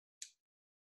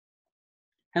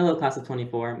Hello, class of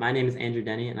 24. My name is Andrew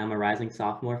Denny, and I'm a rising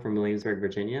sophomore from Williamsburg,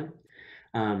 Virginia.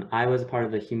 I was a part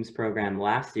of the Humes program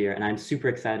last year, and I'm super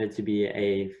excited to be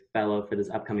a fellow for this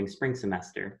upcoming spring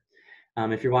semester.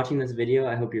 If you're watching this video,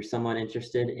 I hope you're somewhat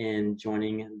interested in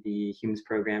joining the Humes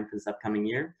program for this upcoming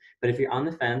year. But if you're on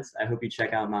the fence, I hope you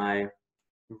check out my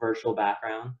virtual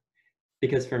background,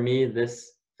 because for me,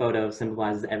 this photo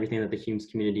symbolizes everything that the Humes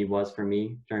community was for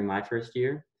me during my first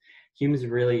year. Humes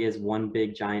really is one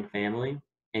big giant family,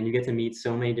 and you get to meet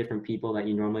so many different people that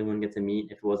you normally wouldn't get to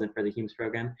meet if it wasn't for the Humes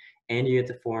program, and you get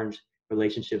to forge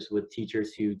relationships with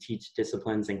teachers who teach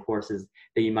disciplines and courses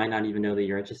that you might not even know that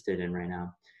you're interested in right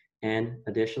now. And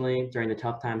additionally, during the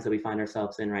tough times that we find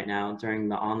ourselves in right now, during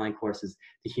the online courses,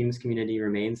 the Humes community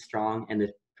remains strong and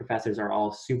the professors are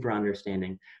all super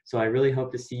understanding. So I really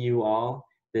hope to see you all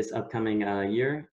this upcoming year.